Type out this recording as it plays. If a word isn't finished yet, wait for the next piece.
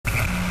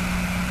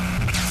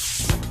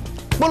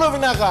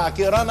Bulavinaka,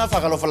 Kirana,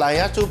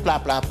 Fakalofalaya, blah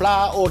blah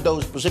blah, all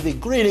those specific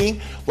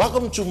greeting.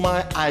 Welcome to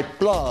my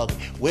iBlog,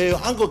 where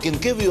your uncle can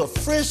give you a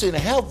fresh and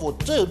helpful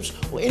tips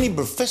or any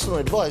professional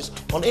advice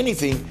on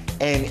anything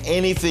and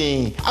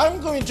anything. I'm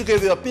going to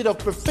give you a bit of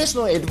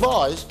professional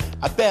advice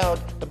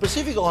about the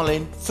Pacific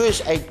Island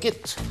first aid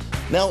kit.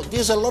 Now,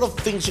 there's a lot of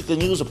things you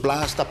can use, a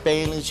plaster,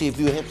 bandage, if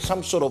you have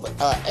some sort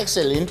of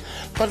accident,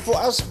 but for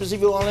us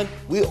Pacific Island,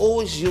 we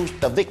always use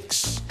the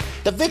Vicks.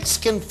 The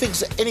Vicks can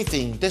fix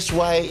anything. That's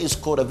why it's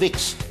called a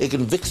Vicks. It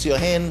can fix your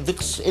hand,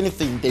 fix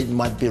anything that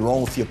might be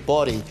wrong with your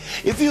body.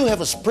 If you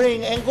have a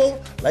sprained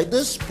ankle, like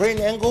this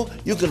sprained ankle,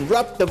 you can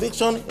rub the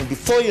Vicks on, and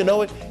before you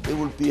know it, it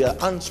will be an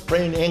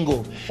unsprained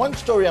ankle. One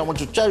story I want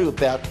to tell you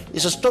about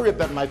is a story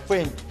about my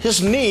friend.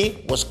 His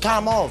knee was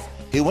come off.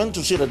 He went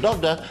to see the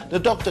doctor. The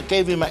doctor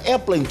gave him an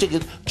airplane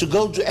ticket to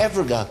go to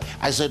Africa.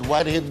 I said,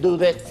 why did he do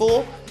that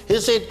for?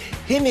 He said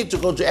he needs to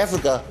go to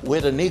Africa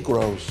where the knee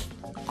grows.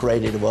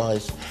 Great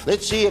advice.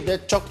 Let's see if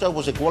that doctor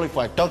was a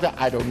qualified doctor.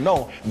 I don't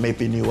know.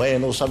 Maybe New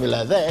Zealand or something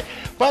like that.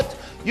 But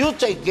you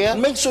take care.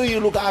 Make sure you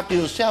look after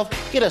yourself.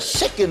 Get a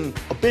second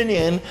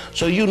opinion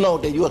so you know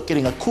that you are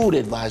getting a cool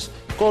advice.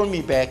 Call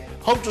me back.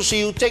 Hope to see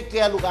you. Take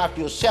care. Look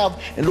after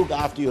yourself and look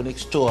after your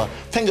next tour.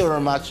 Thank you very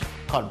much.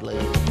 God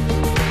bless you.